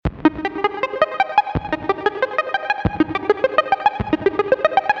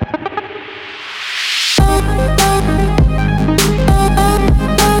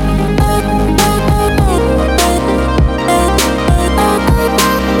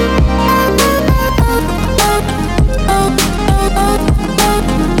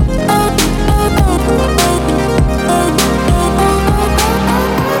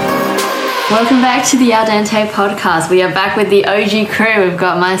Welcome back to the Al Dente podcast. We are back with the OG crew. We've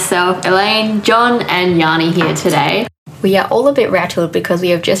got myself, Elaine, John, and Yanni here today. We are all a bit rattled because we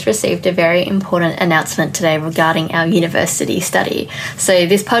have just received a very important announcement today regarding our university study. So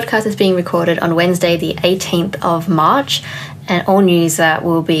this podcast is being recorded on Wednesday, the 18th of March, and all news that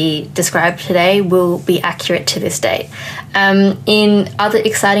will be described today will be accurate to this date. In other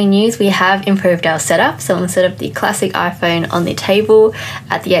exciting news, we have improved our setup. So instead of the classic iPhone on the table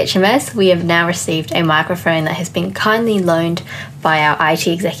at the HMS, we have now received a microphone that has been kindly loaned by our IT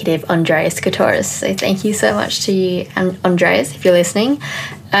executive, Andreas Katoris. So thank you so much to you, Andreas, if you're listening.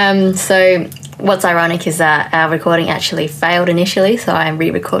 So what's ironic is that our recording actually failed initially, so I'm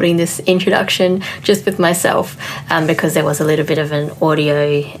re-recording this introduction just with myself because there was a little bit of an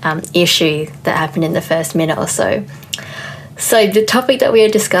audio issue that happened in the first minute or so. So the topic that we are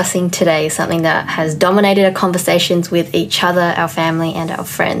discussing today is something that has dominated our conversations with each other, our family and our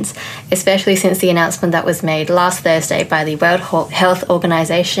friends, especially since the announcement that was made last Thursday by the World Health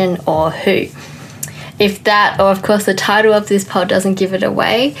Organization, or WHO. If that, or of course the title of this pod doesn't give it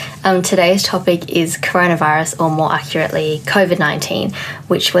away, today's topic is coronavirus, or more accurately COVID-19,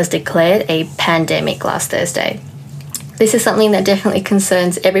 which was declared a pandemic last Thursday. This is something that definitely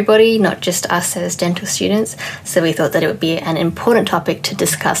concerns everybody, not just us as dental students, so we thought that it would be an important topic to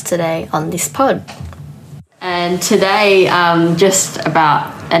discuss today on this pod. And today, just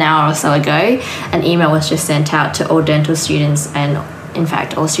about an hour or so ago, an email was just sent out to all dental students and in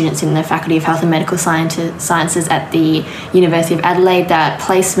fact all students in the Faculty of Health and Medical Sciences at the University of Adelaide that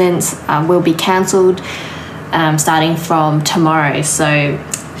placements will be cancelled starting from tomorrow. So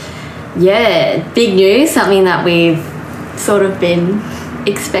yeah, big news, something that we've sort of been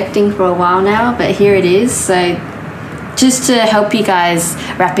expecting for a while now, but here it is. So just to help you guys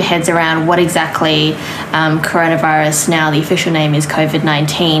wrap your heads around what exactly coronavirus, now the official name is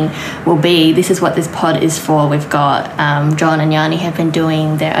COVID-19, will be, this is what this pod is for. We've got John and Yanni have been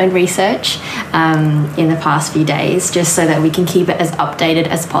doing their own research in the past few days, just so that we can keep it as updated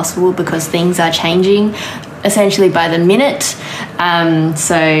as possible because things are changing essentially by the minute.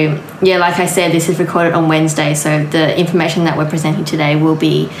 So yeah, like I said, this is recorded on Wednesday, so the information that we're presenting today will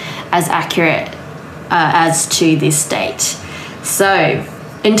be as accurate as to this date. So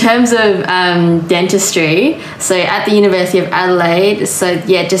in terms of dentistry, so at the University of Adelaide, so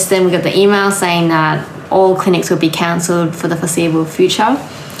yeah, just then we got the email saying that all clinics will be cancelled for the foreseeable future,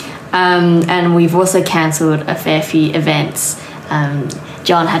 and we've also cancelled a fair few events.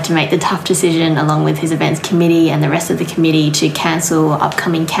 John had to make the tough decision along with his events committee and the rest of the committee to cancel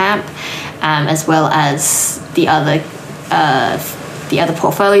upcoming camp, as well as the other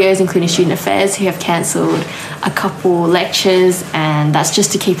portfolios, including student affairs, who have cancelled a couple lectures, and that's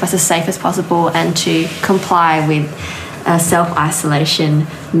just to keep us as safe as possible and to comply with self-isolation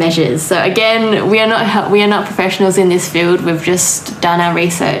measures. So again, we are not professionals in this field. We've just done our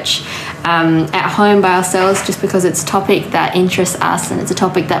research at home by ourselves, just because it's a topic that interests us and it's a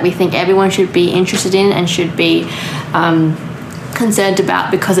topic that we think everyone should be interested in and should be concerned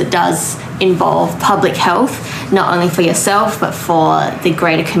about, because it does involve public health, not only for yourself but for the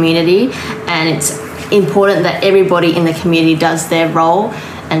greater community, and it's important that everybody in the community does their role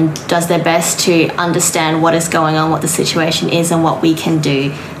and does their best to understand what is going on, what the situation is, and what we can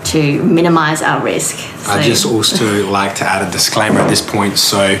do to minimise our risk. So, I'd just also like to add a disclaimer at this point.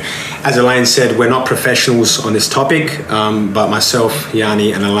 So, as Elaine said, we're not professionals on this topic, but myself,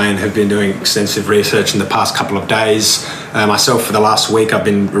 Yanni and Elaine have been doing extensive research in the past couple of days. Myself, for the last week, I've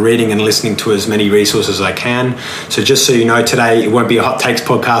been reading and listening to as many resources as I can. So just so you know, today it won't be a hot takes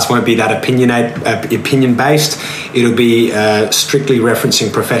podcast, won't be that opinion-based. It'll be strictly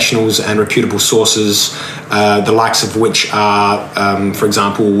referencing professionals and reputable sources, the likes of which are, for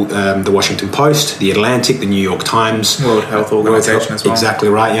example, the Washington Post, the Atlantic, the New York Times, World Health Organization as well. Exactly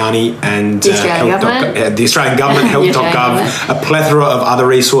right, Yanni, and the Australian government, health.gov, a plethora of other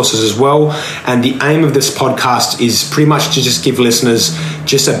resources as well. And the aim of this podcast is pretty much to just give listeners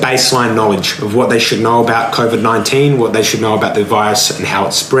just a baseline knowledge of what they should know about COVID-19, what they should know about the virus and how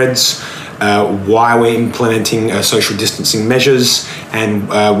it spreads, why we're implementing social distancing measures, and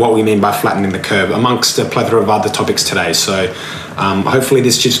what we mean by flattening the curve, amongst a plethora of other topics today. So hopefully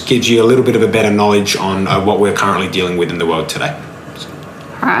this just gives you a little bit of a better knowledge on what we're currently dealing with in the world today.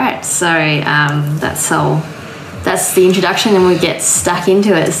 all right, so that's the introduction, and we get stuck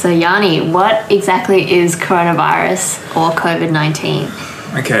into it. So Yanni, what exactly is coronavirus or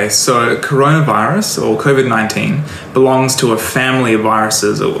COVID-19? Okay, so coronavirus or COVID-19 belongs to a family of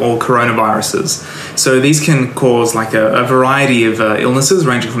viruses or coronaviruses. So these can cause like a variety of illnesses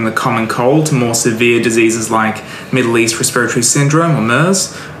ranging from the common cold to more severe diseases like Middle East Respiratory Syndrome or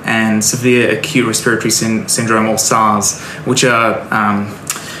MERS, and severe acute respiratory syndrome, or SARS, which are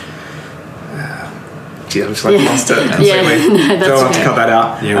I just lost it. Yeah, no, that's Don't want to cut that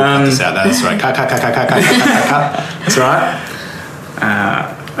out. Yeah, we'll cut this out. That's right. Cut. That's right.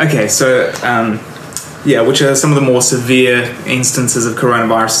 Okay, so which are some of the more severe instances of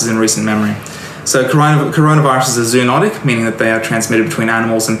coronaviruses in recent memory. So coronaviruses are zoonotic, meaning that they are transmitted between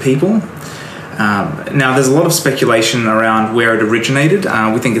animals and people. Now, there's a lot of speculation around where it originated.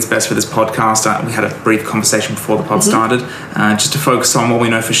 We think it's best for this podcast. We had a brief conversation before the pod started, just to focus on what we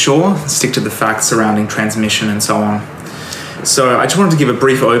know for sure, stick to the facts surrounding transmission and so on. So I just wanted to give a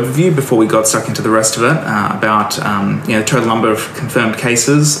brief overview before we got stuck into the rest of it about the total number of confirmed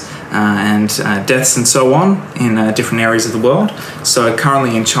cases and deaths and so on in different areas of the world. So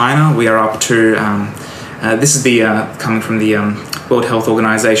currently in China, we are up to, this is coming from the World Health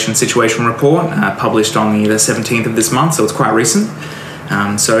Organization Situation Report, published on the 17th of this month, so it's quite recent.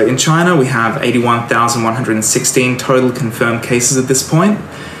 So in China, we have 81,116 total confirmed cases at this point,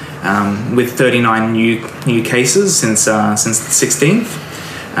 with 39 new cases since the 16th.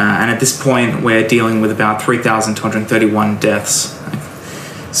 And at this point, we're dealing with about 3,231 deaths.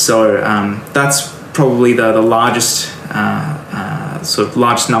 So that's probably the largest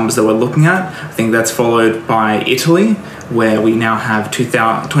largest numbers that we're looking at. I think that's followed by Italy, where we now have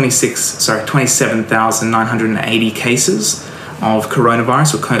 27,980 cases of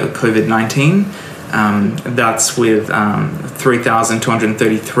coronavirus or COVID-19. That's with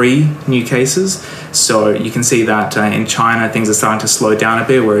 3,233 new cases. So you can see that in China things are starting to slow down a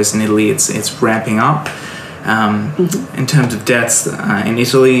bit, whereas in Italy it's ramping up. In terms of deaths, in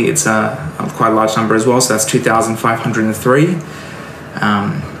Italy it's a quite a large number as well, so that's 2,503.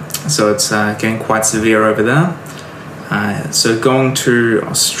 So it's getting quite severe over there. So going to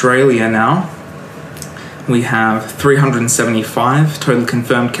Australia now, we have 375 total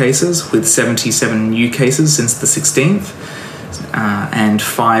confirmed cases, with 77 new cases since the 16th, and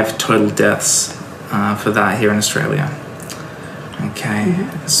 5 total deaths for that here in Australia. Okay,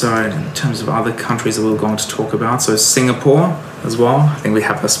 so in terms of other countries that we're going to talk about, so Singapore as well. I think we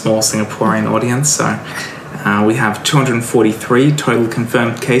have a small Singaporean audience, so we have 243 total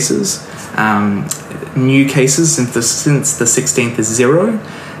confirmed cases. New cases since the 16th is 0,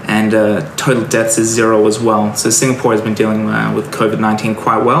 and total deaths is 0 as well. So Singapore has been dealing with COVID-19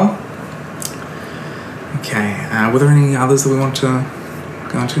 quite well. Okay, were there any others that we want to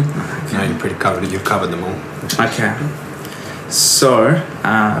go into? Okay. No, you've covered them all. Okay. So,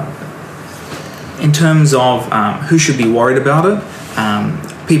 in terms of who should be worried about it,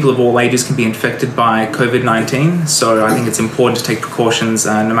 people of all ages can be infected by COVID-19. So I think it's important to take precautions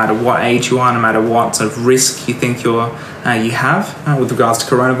no matter what age you are, no matter what sort of risk you think you have with regards to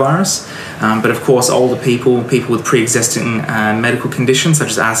coronavirus. But of course, older people with pre-existing medical conditions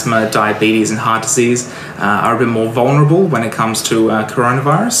such as asthma, diabetes, and heart disease are a bit more vulnerable when it comes to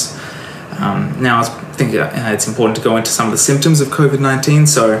coronavirus. Now, I think it's important to go into some of the symptoms of COVID-19.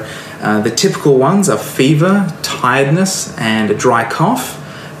 So the typical ones are fever, tiredness, and a dry cough.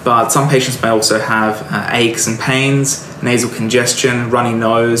 But some patients may also have aches and pains, nasal congestion, runny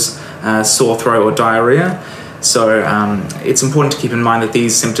nose, sore throat, or diarrhea. So it's important to keep in mind that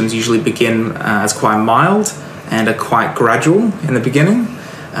these symptoms usually begin as quite mild and are quite gradual in the beginning,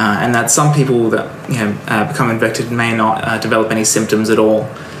 and that some people that become infected may not develop any symptoms at all.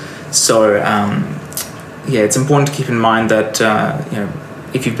 So it's important to keep in mind that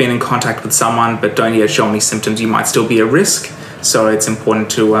if you've been in contact with someone but don't yet show any symptoms, you might still be at risk. So it's important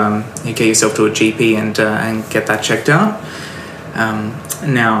to get yourself to a GP and get that checked out.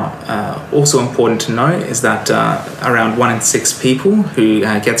 Now, also important to note is that around 1 in 6 people who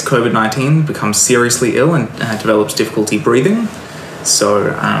gets COVID-19 becomes seriously ill and develops difficulty breathing.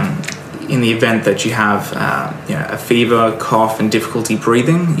 So in the event that you have a fever, cough, and difficulty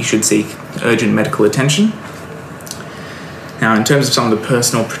breathing, you should seek urgent medical attention. Now, in terms of some of the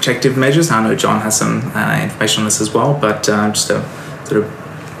personal protective measures, I know John has some information on this as well, but just a sort of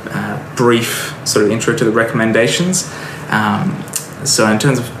brief sort of intro to the recommendations. So in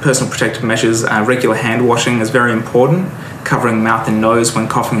terms of personal protective measures, regular hand washing is very important, covering mouth and nose when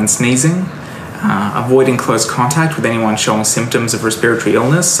coughing and sneezing, avoiding close contact with anyone showing symptoms of respiratory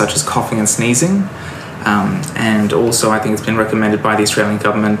illness, such as coughing and sneezing. And also, I think it's been recommended by the Australian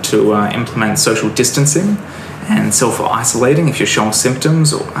government to implement social distancing and self-isolating if you're showing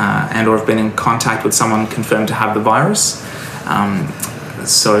symptoms or have been in contact with someone confirmed to have the virus.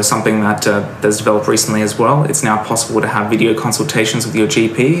 So something that has developed recently as well, it's now possible to have video consultations with your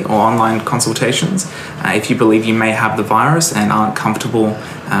GP or online consultations if you believe you may have the virus and aren't comfortable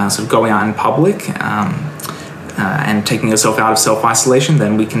sort of going out in public. and taking yourself out of self-isolation,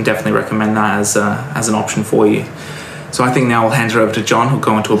 then we can definitely recommend that as an option for you. So I think now I'll hand it over to John, who'll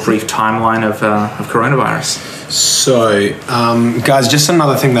go into a brief timeline of coronavirus. So, guys, just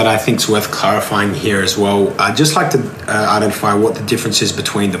another thing that I think is worth clarifying here as well. I'd just like to identify what the difference is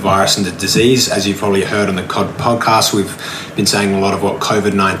between the virus and the disease. As you've probably heard on the podcast, we've been saying a lot of what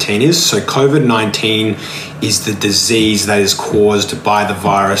COVID-19 is. So COVID-19 is the disease that is caused by the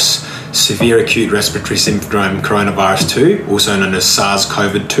virus severe acute respiratory syndrome coronavirus 2, also known as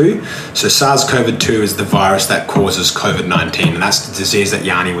SARS-CoV-2. So SARS-CoV-2 is the virus that causes COVID-19, and that's the disease that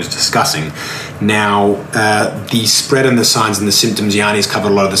Yanni was discussing. Now, the spread and the signs and the symptoms, Yanni's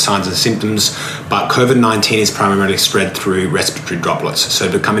covered a lot of the signs and symptoms, but COVID-19 is primarily spread through respiratory droplets.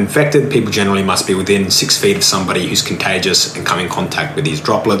 So to become infected, people generally must be within 6 feet of somebody who's contagious and come in contact with these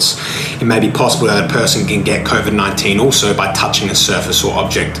droplets. It may be possible that a person can get COVID-19 also by touching a surface or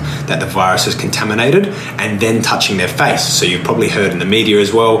object that the virus has contaminated and then touching their face. So you've probably heard in the media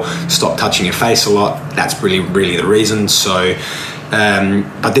as well, stop touching your face a lot. That's really the reason. So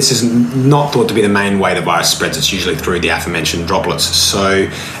but this is not thought to be the main way the virus spreads. It's usually through the aforementioned droplets. So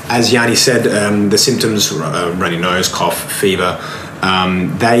as Yanni said, the symptoms, runny nose, cough, fever,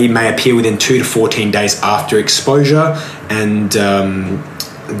 they may appear within 2 to 14 days after exposure, and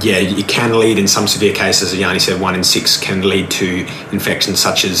it can lead, in some severe cases, as Yanni said, 1 in 6 can lead to infections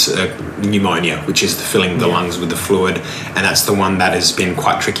such as pneumonia, which is filling the lungs with the fluid, and that's the one that has been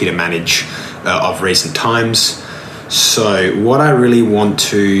quite tricky to manage of recent times. So what I really want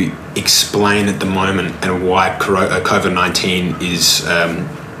to explain at the moment and why COVID-19 is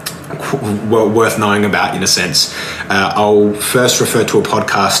worth knowing about, in a sense, I'll first refer to a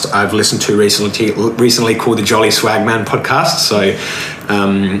podcast I've listened to recently called the Jolly Swagman podcast. So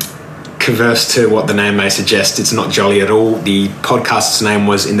converse to what the name may suggest, it's not jolly at all. The podcast's name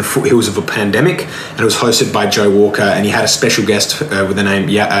was In the Foothills of a Pandemic, and it was hosted by Joe Walker, and he had a special guest with the name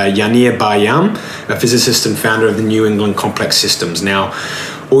Yanir Bar-Yam, a physicist and founder of the New England Complex Systems. Now,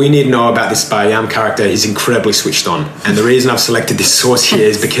 all you need to know about this Bar-Yam character is incredibly switched on, and the reason I've selected this source here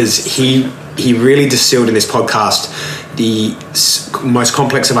is because he really distilled in this podcast the most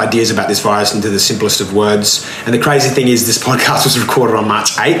complex of ideas about this virus into the simplest of words. And the crazy thing is, this podcast was recorded on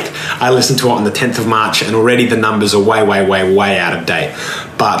March 8th. I listened to it on the 10th of March, and already the numbers are way out of date.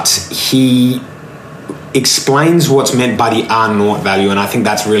 But he explains what's meant by the R0 value, and I think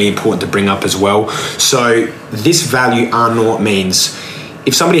that's really important to bring up as well. So this value R0 means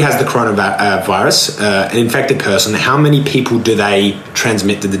if somebody has the coronavirus, an infected person, how many people do they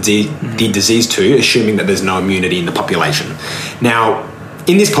transmit the disease to, assuming that there's no immunity in the population? Now,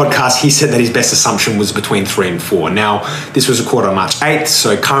 in this podcast, he said that his best assumption was between 3 and 4. Now, this was recorded on March 8th,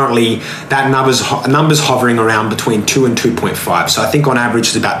 so currently that number's hovering around between 2 and 2.5. So I think on average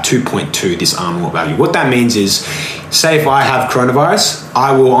it's about 2.2, this R0 value. What that means is, say if I have coronavirus,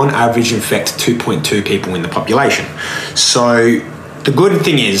 I will on average infect 2.2 people in the population. So the good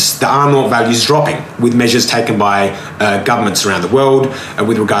thing is the R0 value is dropping with measures taken by governments around the world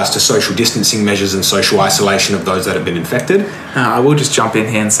with regards to social distancing measures and social isolation of those that have been infected. I will just jump in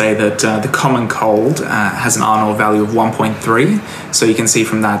here and say that the common cold has an R0 value of 1.3. So you can see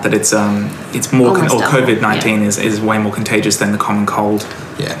from that it's more, COVID-19 is way more contagious than the common cold.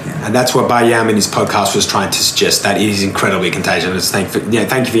 Yeah, and that's what Bar-Yam in his podcast was trying to suggest, that it is incredibly contagious. Thank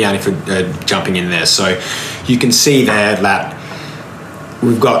you, Yanni, for jumping in there. So you can see there that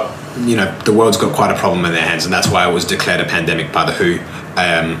we've got, the world's got quite a problem in their hands, and that's why it was declared a pandemic by the WHO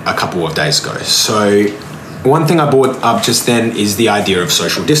a couple of days ago. So one thing I brought up just then is the idea of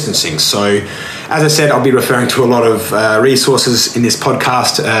social distancing. So as I said, I'll be referring to a lot of resources in this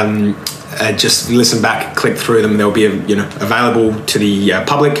podcast. Just listen back, click through them. They'll be available to the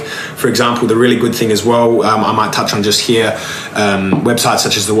public. For example, the really good thing as well, I might touch on just here, websites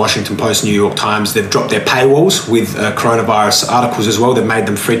such as the Washington Post, New York Times, they've dropped their paywalls with coronavirus articles as well. They've made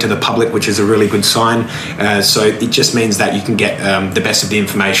them free to the public, which is a really good sign. So it just means that you can get the best of the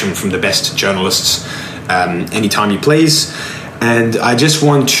information from the best journalists anytime you please. And I just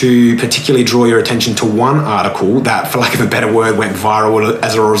want to particularly draw your attention to one article that, for lack of a better word, went viral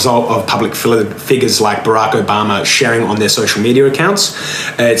as a result of public figures like Barack Obama sharing on their social media accounts.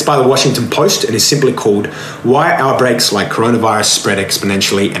 It's by the Washington Post and is simply called "Why Outbreaks Like Coronavirus Spread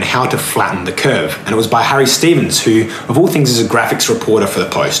Exponentially and How to Flatten the Curve." And it was by Harry Stevens, who, of all things, is a graphics reporter for the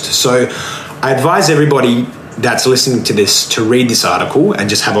Post. So I advise everybody that's listening to this to read this article and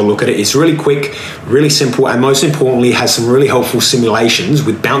just have a look at it. It's really quick, really simple, and most importantly has some really helpful simulations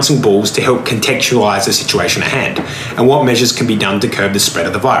with bouncing balls to help contextualize the situation at hand and what measures can be done to curb the spread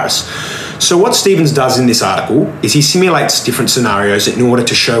of the virus. So what Stevens does in this article is he simulates different scenarios in order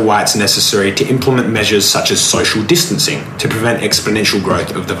to show why it's necessary to implement measures such as social distancing to prevent exponential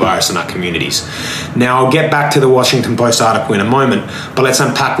growth of the virus in our communities. Now, I'll get back to the Washington Post article in a moment, but let's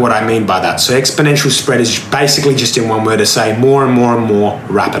unpack what I mean by that. So exponential spread is basically just in one word to say more and more and more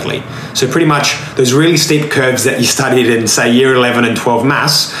rapidly. So pretty much those really steep curves that you studied in, say, year 11 and 12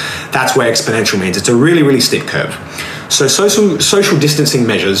 maths, that's where exponential means. It's a really, really steep curve. So social distancing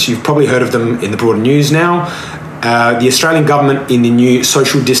measures, you've probably heard of them in the broader news now. The Australian government in the new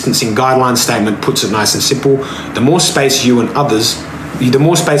social distancing guideline statement puts it nice and simple. The more space between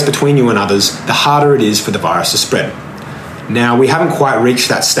you and others, the harder it is for the virus to spread. Now, we haven't quite reached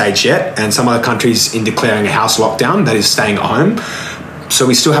that stage yet, and some other countries in declaring a house lockdown, that is staying at home. So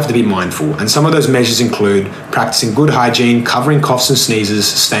we still have to be mindful. And some of those measures include practicing good hygiene, covering coughs and sneezes,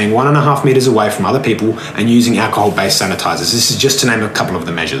 staying 1.5 meters away from other people, and using alcohol-based sanitizers. This is just to name a couple of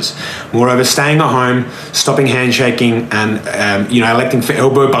the measures. Moreover, staying at home, stopping handshaking, and electing for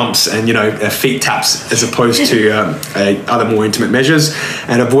elbow bumps and feet taps as opposed to other more intimate measures,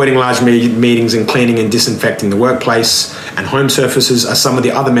 and avoiding large meetings and cleaning and disinfecting the workplace and home surfaces are some of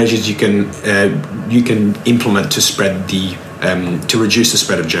the other measures you can implement to spread to reduce the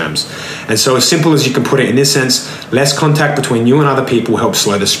spread of germs. And so as simple as you can put it in this sense, less contact between you and other people helps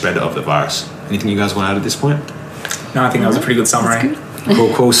slow the spread of the virus. Anything you guys want to add at this point? No, I think that was a pretty good summary.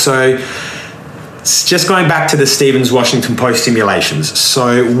 Cool. So just going back to the Stevens Washington Post simulations.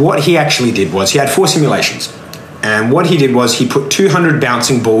 So what he actually did was he had 4 simulations. And what he did was he put 200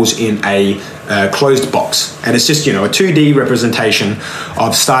 bouncing balls in a closed box. And it's just, a 2D representation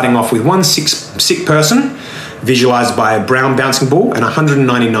of starting off with one sick person, visualized by a brown bouncing ball, and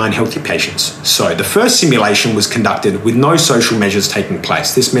 199 healthy patients. So the first simulation was conducted with no social measures taking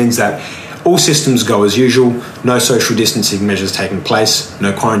place. This means that all systems go as usual, no social distancing measures taking place,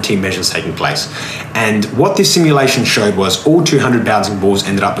 no quarantine measures taking place. And what this simulation showed was all 200 bouncing balls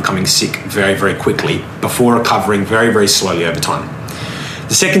ended up becoming sick very, very quickly before recovering very, very slowly over time.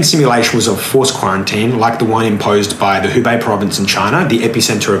 The second simulation was of forced quarantine, like the one imposed by the Hubei province in China, the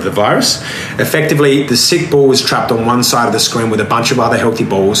epicenter of the virus. Effectively, the sick ball was trapped on one side of the screen with a bunch of other healthy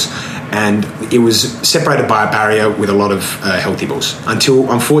balls, and it was separated by a barrier with a lot of healthy balls. Until,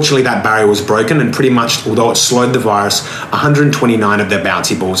 unfortunately, that barrier was broken, and pretty much, although it slowed the virus, 129 of their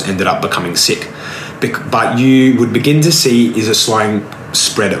bouncy balls ended up becoming sick. But you would begin to see is a slowing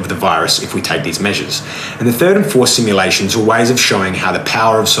spread of the virus if we take these measures. And the third and fourth simulations are ways of showing how the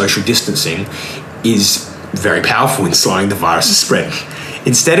power of social distancing is very powerful in slowing the virus's spread.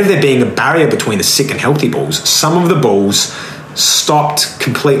 Instead of there being a barrier between the sick and healthy balls, some of the balls stopped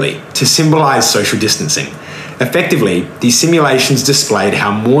completely to symbolize social distancing. Effectively, these simulations displayed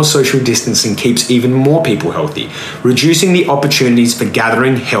how more social distancing keeps even more people healthy. Reducing the opportunities for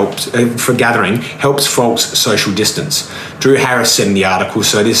gathering helps folks social distance. Drew Harris said in the article,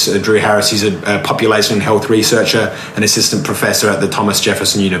 so Drew Harris, he's a population health researcher and assistant professor at the Thomas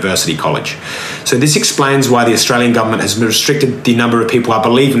Jefferson University College. So this explains why the Australian government has restricted the number of people, I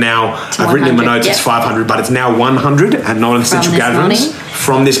believe now, I've written in my notes, It's 500, but it's now 100 at non-essential gatherings.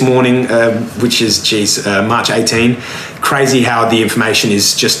 From this morning, which is, March 18. Crazy how the information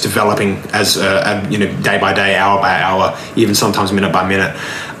is just developing as, day by day, hour by hour, even sometimes minute by minute.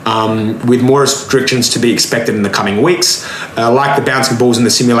 With more restrictions to be expected in the coming weeks. Like the bouncing balls in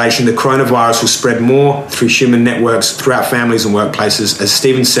the simulation, the coronavirus will spread more through human networks throughout families and workplaces. As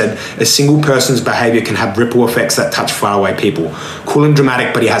Stephen said, a single person's behaviour can have ripple effects that touch faraway people. Cool and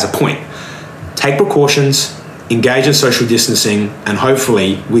dramatic, but he has a point. Take precautions, engage in social distancing, and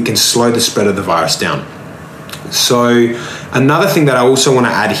hopefully we can slow the spread of the virus down. So another thing that I also want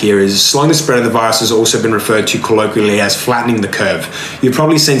to add here is slowing the spread of the virus has also been referred to colloquially as flattening the curve. You've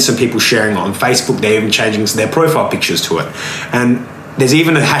probably seen some people sharing it on Facebook. They're even changing their profile pictures to it. And there's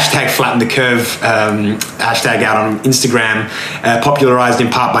even a hashtag flatten the curve hashtag out on Instagram, popularized in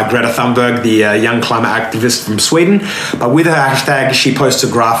part by Greta Thunberg, the young climate activist from Sweden. But with her hashtag, she posts a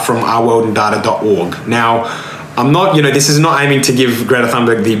graph from ourworldandData.org. Now, I'm not, this is not aiming to give Greta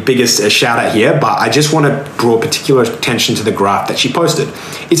Thunberg the biggest shout out here, but I just want to draw particular attention to the graph that she posted.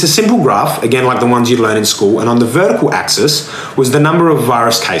 It's a simple graph, again, like the ones you'd learn in school, and on the vertical axis was the number of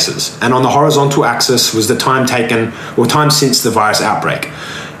virus cases, and on the horizontal axis was the time taken, or time since the virus outbreak.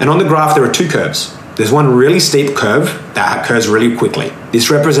 And on the graph, there are two curves. There's one really steep curve that occurs really quickly. This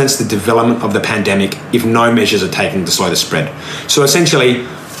represents the development of the pandemic if no measures are taken to slow the spread. So essentially,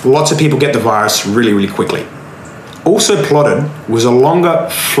 lots of people get the virus really, really quickly. Also plotted was a longer,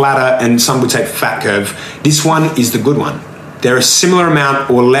 flatter, and some would say fat curve. This one is the good one. There are a similar amount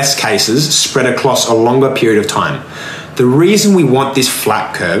or less cases spread across a longer period of time. The reason we want this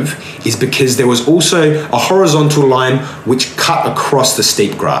flat curve is because there was also a horizontal line which cut across the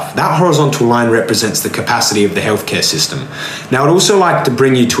steep graph. That horizontal line represents the capacity of the healthcare system. Now, I'd also like to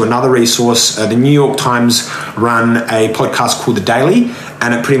bring you to another resource. The New York Times run a podcast called The Daily,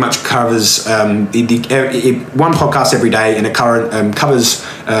 and it pretty much covers one podcast every day, and it covers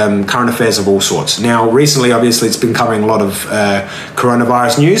current affairs of all sorts. Now, recently, obviously, it's been covering a lot of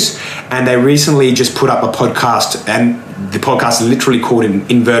coronavirus news, and they recently just put up a podcast, and the podcast is literally called, in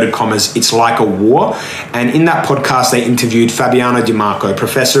inverted commas, It's Like a War. And in that podcast, they interviewed Fabiano Di Marco,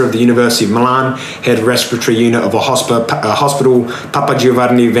 professor of the University of Milan, head respiratory unit of a hospital Papa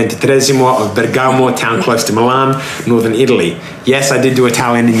Giovanni XXIII of Bergamo, town close to Milan, northern Italy. Yes, I did do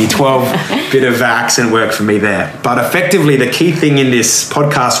Italian in year 12, bit of accent work for me there. But effectively, the key thing in this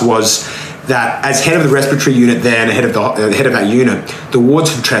podcast was that as head of the respiratory unit there and head of that unit, the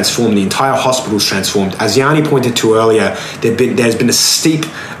wards have transformed, the entire hospital's transformed. As Yanni pointed to earlier, there's been a steep,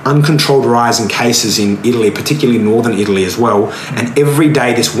 uncontrolled rise in cases in Italy, particularly northern Italy as well. And every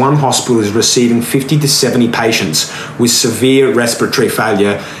day, this one hospital is receiving 50 to 70 patients with severe respiratory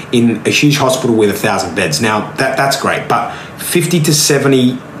failure in a huge hospital with 1,000 beds. Now, that's great, but 50 to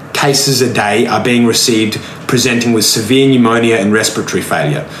 70 cases a day are being received presenting with severe pneumonia and respiratory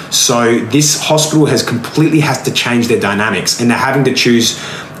failure. So this hospital has to change their dynamics, and they're having to choose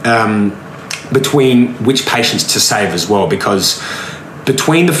between which patients to save as well, because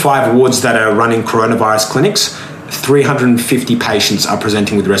between the 5 wards that are running coronavirus clinics, 350 patients are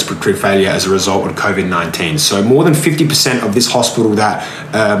presenting with respiratory failure as a result of COVID-19. So more than 50% of this hospital that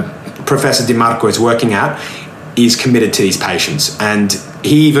Professor Di Marco is working at is committed to these patients. And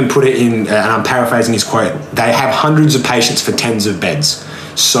he even put it in, and I'm paraphrasing his quote, they have hundreds of patients for tens of beds.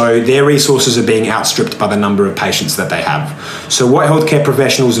 So their resources are being outstripped by the number of patients that they have. So what healthcare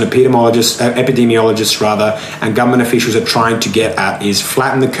professionals and epidemiologists and government officials are trying to get at is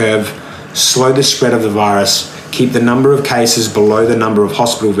flatten the curve, slow the spread of the virus, keep the number of cases below the number of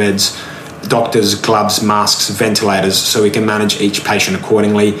hospital beds, doctors, gloves, masks, ventilators, so we can manage each patient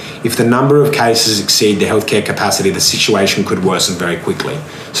accordingly. If the number of cases exceed the healthcare capacity, the situation could worsen very quickly.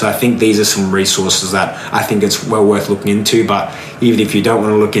 So I think these are some resources that I think it's well worth looking into, but even if you don't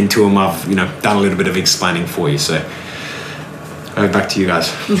want to look into them, I've done a little bit of explaining for you. So back to you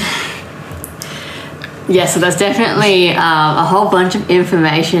guys. Yeah, so that's definitely a whole bunch of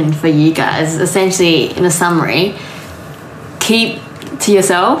information for you guys. Essentially, in a summary, keep to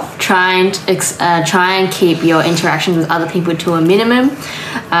yourself, try and keep your interactions with other people to a minimum,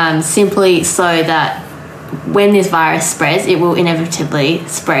 simply so that when this virus spreads, it will inevitably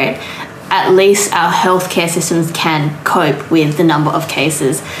spread. At least our healthcare systems can cope with the number of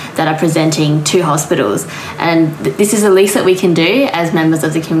cases that are presenting to hospitals. And this is the least that we can do as members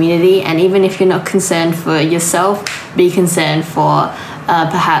of the community. And even if you're not concerned for yourself, be concerned for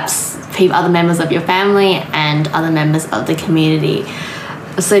perhaps other members of your family and other members of the community.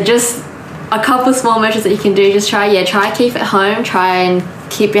 So just a couple of small measures that you can do. Just try keep it home. Try and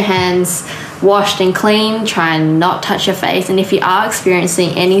keep your hands washed and clean. Try and not touch your face. And if you are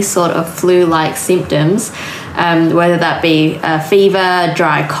experiencing any sort of flu-like symptoms, whether that be a fever,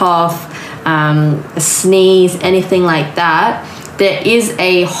 dry cough, a sneeze, anything like that, there is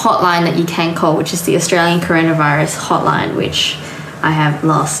a hotline that you can call, which is the Australian Coronavirus Hotline, which I have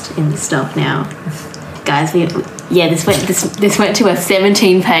lost in the stock now. Guys, this went to a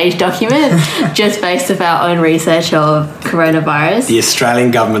 17-page document just based off our own research of coronavirus. The Australian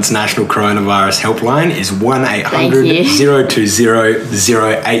Government's National Coronavirus Helpline is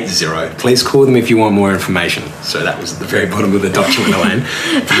 1-800-020-080. Please call them if you want more information. So that was at the very bottom of the document, Elaine.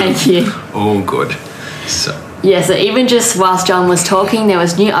 Thank you. All good. So even just whilst John was talking, there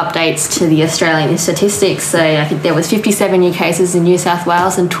was new updates to the Australian statistics. So I think there was 57 new cases in New South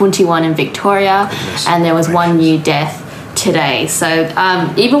Wales and 21 in Victoria, and there was 1 new death today. So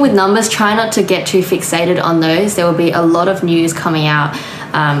even with numbers, try not to get too fixated on those. There will be a lot of news coming out.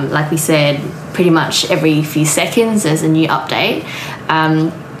 Like we said, pretty much every few seconds there's a new update.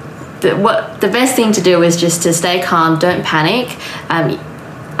 The best thing to do is just to stay calm, don't panic.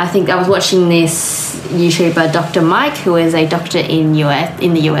 I think I was watching this YouTuber, Dr. Mike, who is a doctor in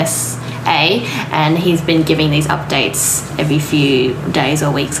the USA, and he's been giving these updates every few days or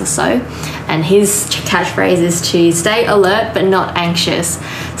weeks or so. And his catchphrase is to stay alert but not anxious.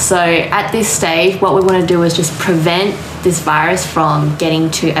 So at this stage, what we want to do is just prevent this virus from getting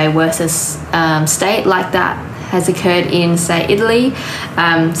to a worse state like that has occurred in, say, Italy.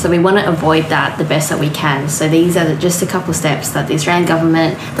 So we want to avoid that the best that we can. So these are just a couple steps that the Australian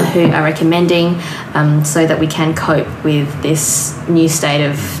government, the WHO, are recommending so that we can cope with this new state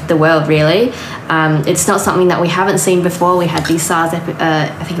of the world, really. It's not something that we haven't seen before. We had the SARS,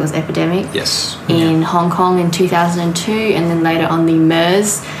 I think it was epidemic, in Hong Kong in 2002, and then later on the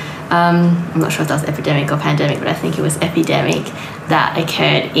MERS. I'm not sure if that was epidemic or pandemic, but I think it was epidemic that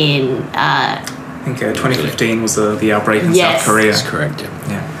occurred in... I think 2015 was the outbreak in South Korea. That's correct,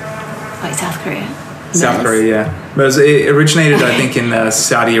 yeah. Wait, South Korea? South Korea, yeah. But it originated, I think, in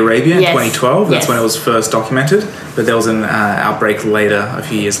Saudi Arabia in 2012. That's when it was first documented. But there was an outbreak later, a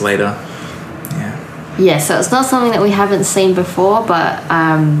few years later. Yeah, so it's not something that we haven't seen before, but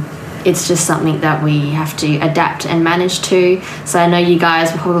it's just something that we have to adapt and manage to. So I know you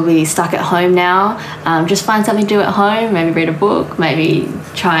guys are probably stuck at home now. Just find something to do at home, maybe read a book, maybe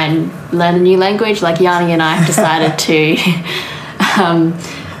try and learn a new language. Like Yanni and I have decided to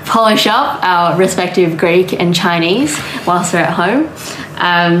polish up our respective Greek and Chinese whilst we're at home.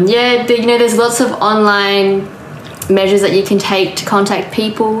 There's lots of online measures that you can take to contact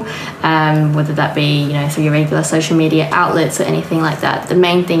people, whether that be through your regular social media outlets or anything like that. The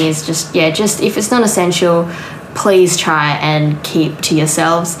main thing is just if it's not essential, please try and keep to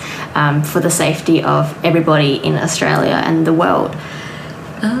yourselves for the safety of everybody in Australia and the world.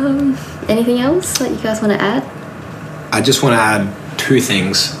 Anything else that you guys want to add? I just want to add two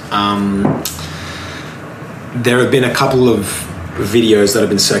things. There have been a couple of videos that have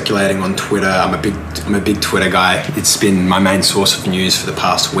been circulating on Twitter. I'm a big Twitter guy. It's been my main source of news for the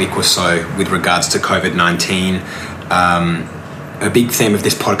past week or so with regards to COVID-19. A big theme of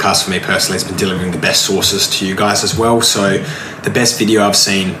this podcast for me personally has been delivering the best sources to you guys as well. So the best video I've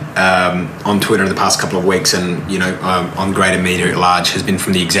seen on Twitter in the past couple of weeks and on greater media at large has been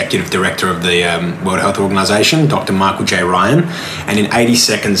from the executive director of the World Health Organization, Dr. Michael J. Ryan. And in 80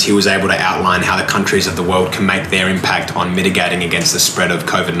 seconds, he was able to outline how the countries of the world can make their impact on mitigating against the spread of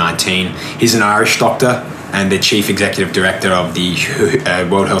COVID-19. He's an Irish doctor and the Chief Executive Director of the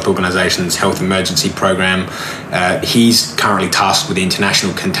World Health Organization's Health Emergency Program. He's currently tasked with the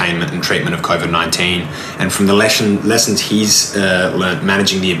international containment and treatment of COVID-19. And from the lessons he's learned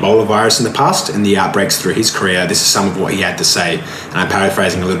managing the Ebola virus in the past and the outbreaks through his career, this is some of what he had to say. And I'm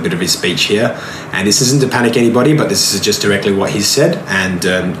paraphrasing a little bit of his speech here. And this isn't to panic anybody, but this is just directly what he's said.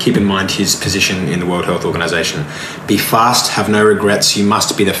 And keep in mind his position in the World Health Organization. Be fast, have no regrets. You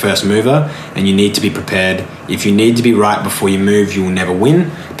must be the first mover, and you need to be prepared. If you need to be right before you move, you will never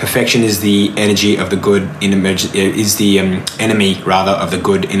win. Perfection is the energy of the good in enemy of the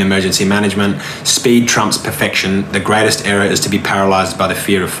good in emergency management. Speed trumps perfection. The greatest error is to be paralyzed by the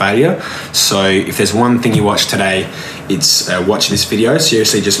fear of failure. So if there's one thing you watch today, it's watch this video.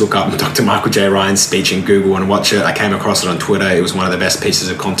 Seriously, just look up Dr. Michael J. Ryan's speech in Google and watch it. I came across it on Twitter. It was one of the best pieces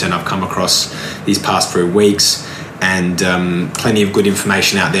of content I've come across these past 3 weeks. And plenty of good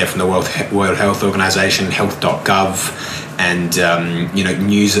information out there from the World Health Organization, health.gov, and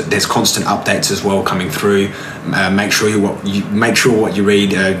news. There's constant updates as well coming through. Make sure what you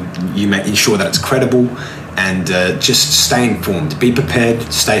read, you ensure that it's credible, and just stay informed. Be prepared,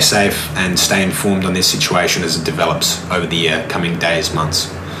 stay safe, and stay informed on this situation as it develops over the coming days,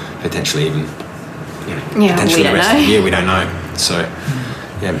 months, potentially even potentially the rest of the year. We don't know. So,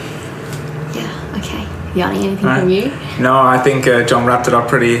 yeah. Okay. Yanni, anything from you? No, I think John wrapped it up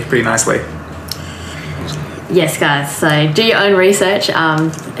pretty nicely. Yes, guys. So do your own research.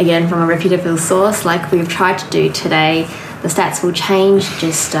 Again, from a reputable source, like we've tried to do today. The stats will change.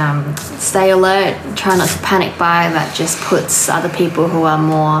 Just stay alert. Try not to panic buy. That just puts other people who are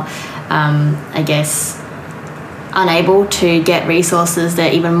more, unable to get resources.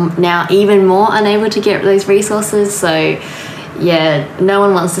 They're even more unable to get those resources. So. Yeah, no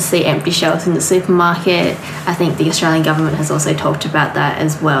one wants to see empty shelves in the supermarket. I think the Australian government has also talked about that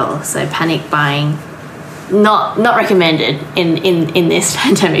as well. So panic buying, not recommended in this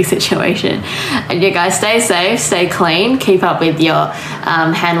pandemic situation. And you guys stay safe, stay clean, keep up with your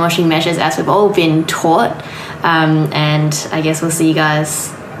hand washing measures as we've all been taught. And I guess we'll see you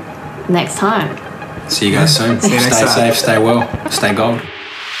guys next time. See you guys soon. See you next time. Stay safe, stay well, stay gold.